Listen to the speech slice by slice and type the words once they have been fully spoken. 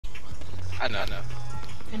I know.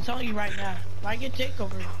 I'm telling you right now. If I get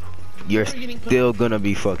takeover, You're still gonna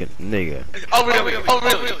be fucking nigga. Oh really? Oh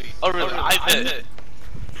really? I bet.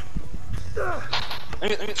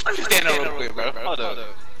 Let me stand up real quick, bro. Hold up.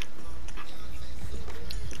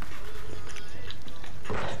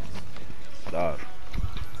 Dog.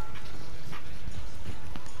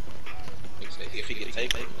 If he get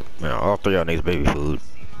taken. Man, all three of y'all niggas baby food.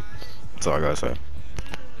 That's all I gotta say.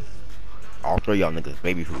 All three of y'all niggas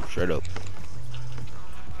baby food, straight up.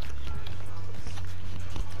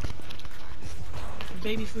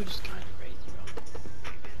 Baby food is kind of crazy,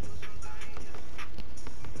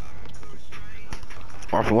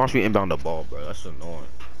 bro. Watch me inbound the ball, bro. That's annoying.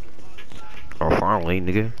 Oh, finally,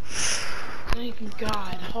 nigga. Thank you,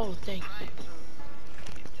 God. Oh, thank you.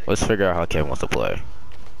 Let's figure out how Kevin wants to play.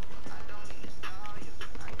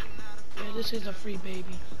 Yeah, this is a free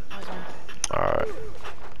baby. Alright.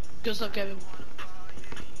 Good stuff, Kevin.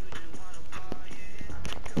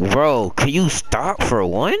 Bro, can you stop for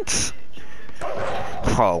once?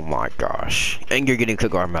 Oh my gosh. And you're getting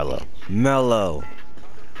cooked by Mello. Mello.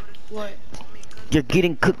 What? You're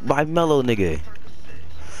getting cooked by Mello, nigga.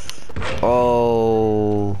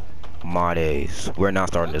 Oh my days. We're not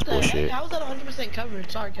starting this bullshit. How was that 100%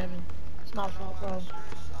 covered? Sorry, Kevin. It's my fault, bro.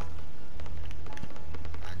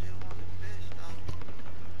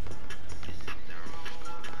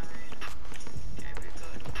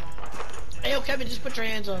 Hey, yo, Kevin, just put your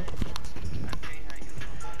hands up.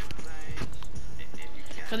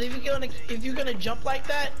 Cause if you're gonna jump like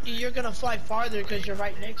that, you're gonna fly farther because you're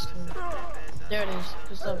right next to him. There it is.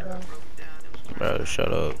 Good stuff, bro. Bro,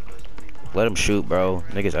 shut up. Let him shoot, bro.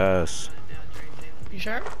 Nigga's ass. You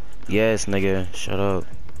sure? Yes, nigga. Shut up.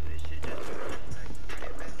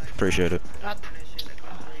 Appreciate it.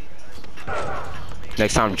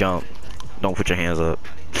 Next time, jump. Don't put your hands up.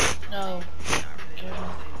 No. Kevin.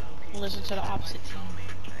 Listen to the opposite team.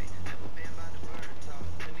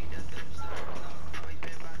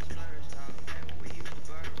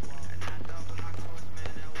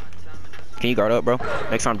 Can you guard up, bro?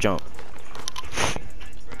 Next time, jump.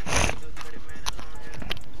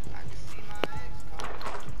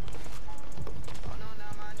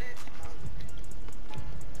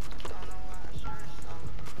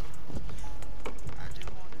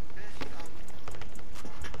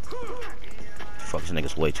 Fuck, this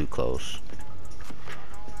nigga's way too close.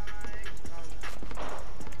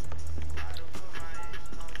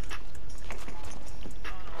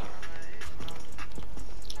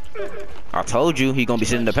 I told you he gonna be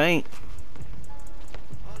sitting in the paint.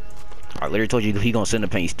 I literally told you he gonna sit in the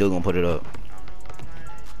paint. He's still gonna put it up.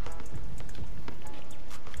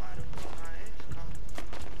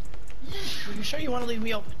 You sure you want to leave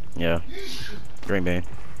me open? Yeah. Green bean.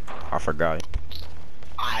 I forgot.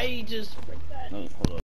 I just... No, hold up.